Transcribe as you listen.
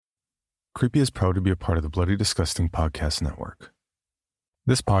Creepy is proud to be a part of the Bloody Disgusting Podcast Network.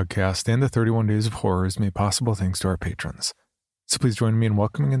 This podcast and the 31 Days of Horror is made possible thanks to our patrons. So please join me in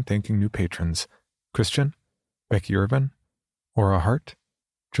welcoming and thanking new patrons: Christian, Becky Irvin, Aura Hart,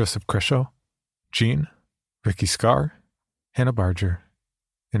 Joseph Crisho, Jean, Ricky Scar, Hannah Barger,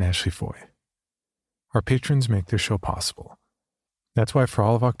 and Ashley Foy. Our patrons make this show possible. That's why for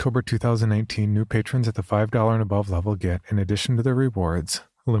all of October 2019, new patrons at the $5 and above level get, in addition to their rewards,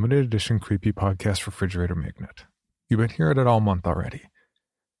 a limited edition Creepy Podcast refrigerator magnet. You've been hearing it all month already.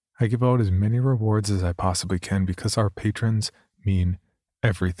 I give out as many rewards as I possibly can because our patrons mean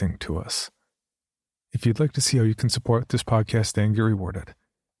everything to us. If you'd like to see how you can support this podcast and get rewarded,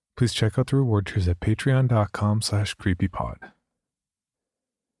 please check out the reward tiers at patreon.com/creepypod.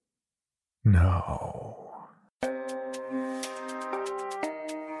 No.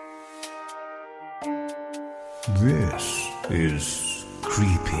 This is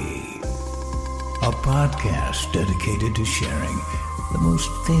Creepy, a podcast dedicated to sharing the most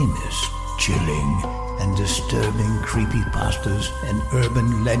famous, chilling, and disturbing creepypastas and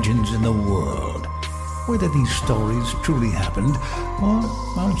urban legends in the world. Whether these stories truly happened or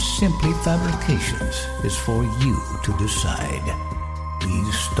are simply fabrications is for you to decide.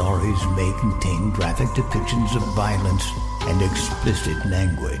 These stories may contain graphic depictions of violence and explicit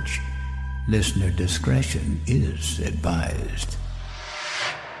language. Listener discretion is advised.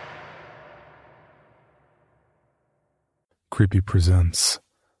 Creepy presents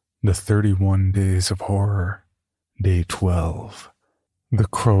The 31 Days of Horror, Day 12. The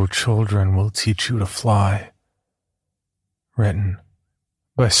Crow Children Will Teach You to Fly. Written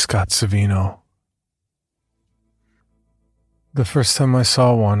by Scott Savino. The first time I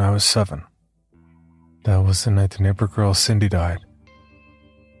saw one, I was 7. That was the night the neighbor girl Cindy died.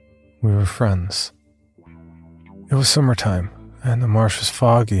 We were friends. It was summertime, and the marsh was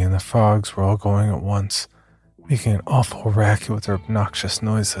foggy, and the frogs were all going at once, making an awful racket with their obnoxious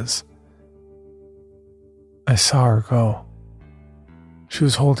noises. I saw her go. She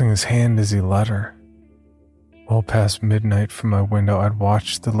was holding his hand as he led her. Well past midnight from my window, I'd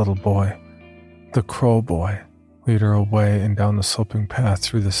watched the little boy, the crow boy, lead her away and down the sloping path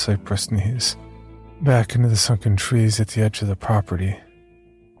through the cypress knees, back into the sunken trees at the edge of the property.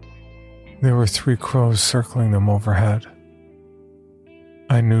 There were 3 crows circling them overhead.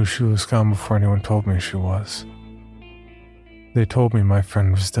 I knew she was gone before anyone told me she was. They told me my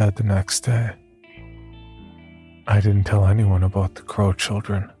friend was dead the next day. I didn't tell anyone about the Crow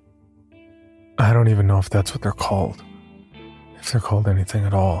Children. I don't even know if that's what they're called, if they're called anything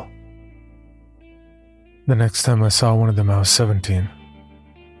at all. The next time I saw one of them, I was 17.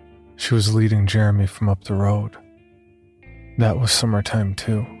 She was leading Jeremy from up the road. That was summertime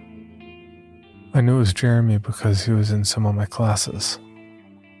too. I knew it was Jeremy because he was in some of my classes.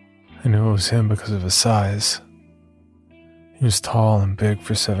 I knew it was him because of his size. He was tall and big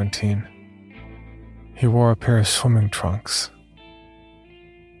for 17. He wore a pair of swimming trunks.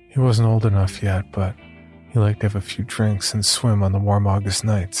 He wasn't old enough yet, but he liked to have a few drinks and swim on the warm August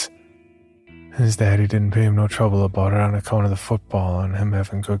nights. His daddy didn't pay him no trouble about it on account of the football and him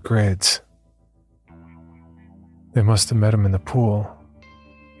having good grades. They must have met him in the pool,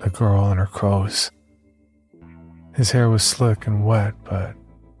 the girl and her crows. His hair was slick and wet, but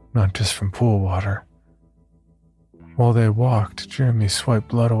not just from pool water. While they walked, Jeremy swiped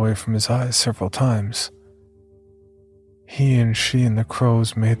blood away from his eyes several times. He and she and the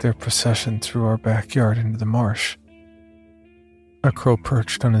crows made their procession through our backyard into the marsh. A crow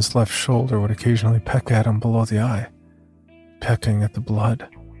perched on his left shoulder would occasionally peck at him below the eye, pecking at the blood.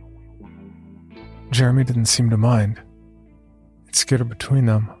 Jeremy didn't seem to mind. It skittered between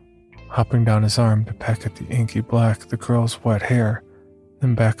them, hopping down his arm to peck at the inky black of the girl's wet hair,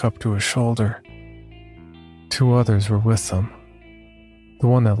 then back up to his shoulder. 2 others were with them. The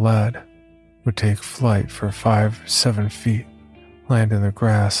one that led would take flight for 5 or 7 feet, land in the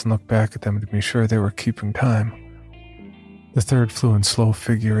grass and look back at them to be sure they were keeping time. The third flew in slow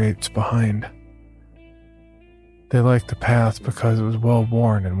figure 8s behind. They liked the path because it was well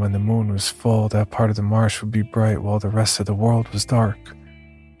worn, and when the moon was full, that part of the marsh would be bright while the rest of the world was dark.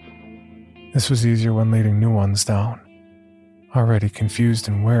 This was easier when leading new ones down. Already confused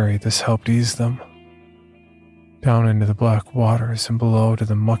and wary, this helped ease them. Down into the black waters and below to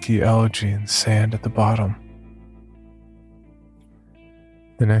the mucky algae and sand at the bottom.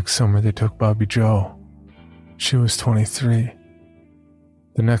 The next summer they took Bobby Joe. She was 23.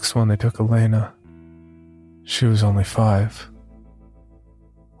 The next one they took Elena. She was only 5.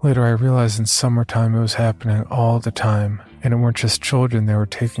 Later I realized in summertime it was happening all the time, and it weren't just children they were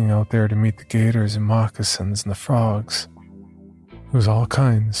taking out there to meet the gators and moccasins and the frogs. It was all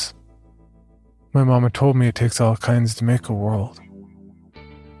kinds. My mama told me it takes all kinds to make a world.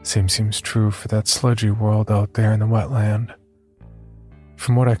 Same seems true for that sludgy world out there in the wetland.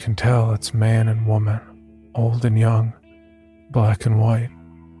 From what I can tell, it's man and woman, old and young, black and white.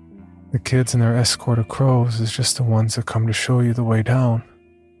 The kids and their escort of crows is just the ones that come to show you the way down.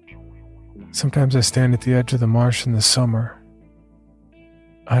 Sometimes I stand at the edge of the marsh in the summer.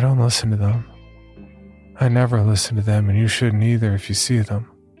 I don't listen to them. I never listen to them, and you shouldn't either if you see them.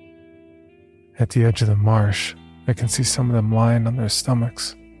 At the edge of the marsh, I can see some of them lying on their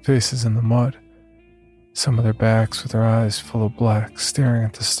stomachs, faces in the mud, some of their backs with their eyes full of black, staring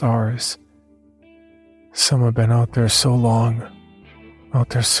at the stars. Some have been out there so long, out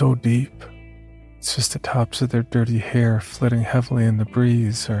there so deep, it's just the tops of their dirty hair flitting heavily in the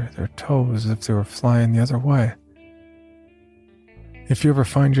breeze, or their toes as if they were flying the other way. If you ever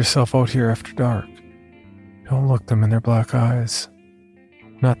find yourself out here after dark, don't look them in their black eyes.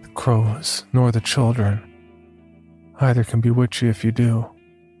 Not the crows, nor the children. Either can be witchy if you do.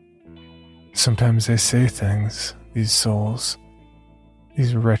 Sometimes they say things, these souls,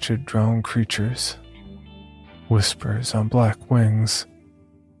 these wretched drowned creatures. Whispers on black wings.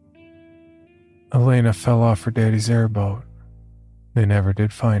 Elena fell off her daddy's airboat. They never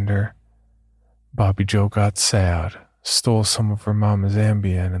did find her. Bobby Joe got sad, stole some of her mama's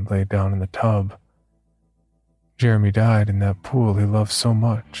Ambien and laid down in the tub. Jeremy died in that pool he loved so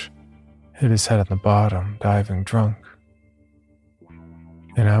much, hit his head on the bottom, diving drunk.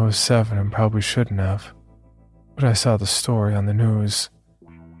 And I was 7 and probably shouldn't have, but I saw the story on the news.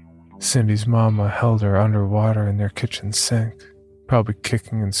 Cindy's mama held her underwater in their kitchen sink, probably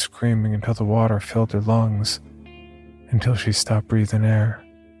kicking and screaming until the water filled her lungs, until she stopped breathing air.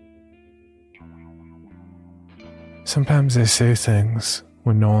 Sometimes they say things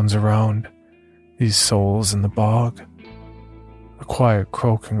when no one's around, these souls in the bog. A quiet,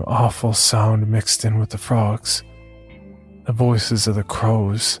 croaking, awful sound mixed in with the frogs, the voices of the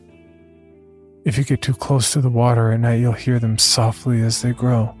crows. If you get too close to the water at night, you'll hear them softly as they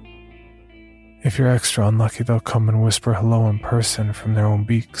grow. If you're extra unlucky, they'll come and whisper hello in person from their own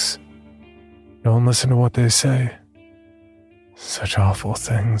beaks. Don't listen to what they say. Such awful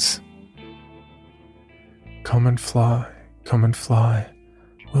things. Come and fly,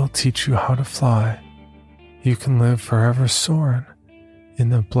 we'll teach you how to fly. You can live forever soaring in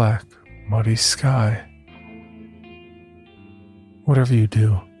the black, muddy sky. Whatever you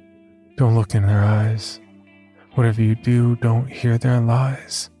do, don't look in their eyes. Whatever you do, don't hear their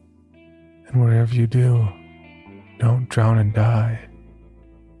lies. And whatever you do, don't drown and die.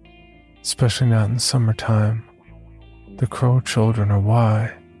 Especially not in summertime. The crow children are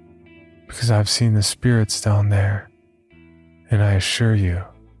why. Because I've seen the spirits down there, and I assure you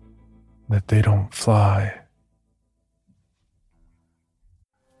that they don't fly.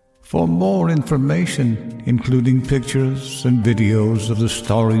 For more information, including pictures and videos of the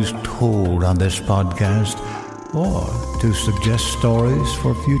stories told on this podcast, or to suggest stories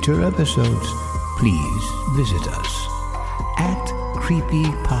for future episodes, please visit us at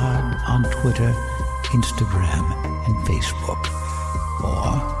CreepyPod on Twitter, Instagram, and Facebook,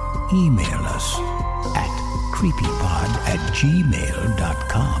 or email us at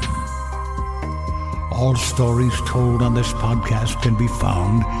creepypod@gmail.com. All stories told on this podcast can be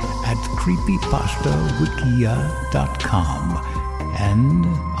found at creepypastawikia.com and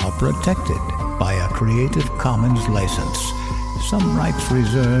are protected by a Creative Commons license. Some rights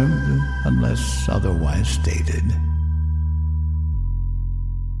reserved unless otherwise stated.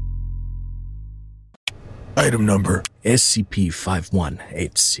 Item number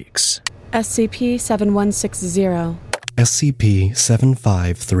SCP-5186. SCP-7160.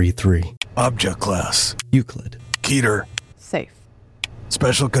 SCP-7533. Object Class Euclid. Keter. Safe.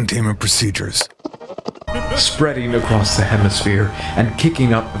 Special Containment Procedures. Spreading across the hemisphere and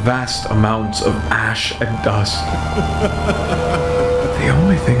kicking up vast amounts of ash and dust. The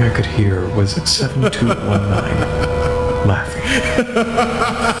only thing I could hear was 7219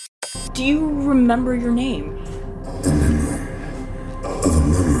 laughing. Do you remember your name?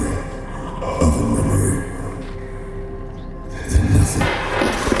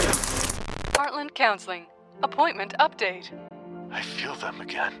 Heartland Counseling. Appointment update. I feel them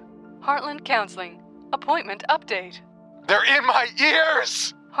again. Heartland Counseling. Appointment update. They're in my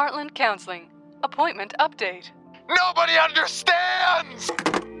ears! Heartland Counseling. Appointment update. Nobody understands!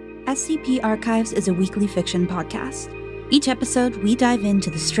 SCP Archives is a weekly fiction podcast. Each episode, we dive into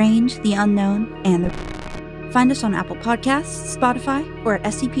the strange, the unknown, and the... Find us on Apple Podcasts, Spotify, or at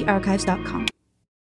scparchives.com.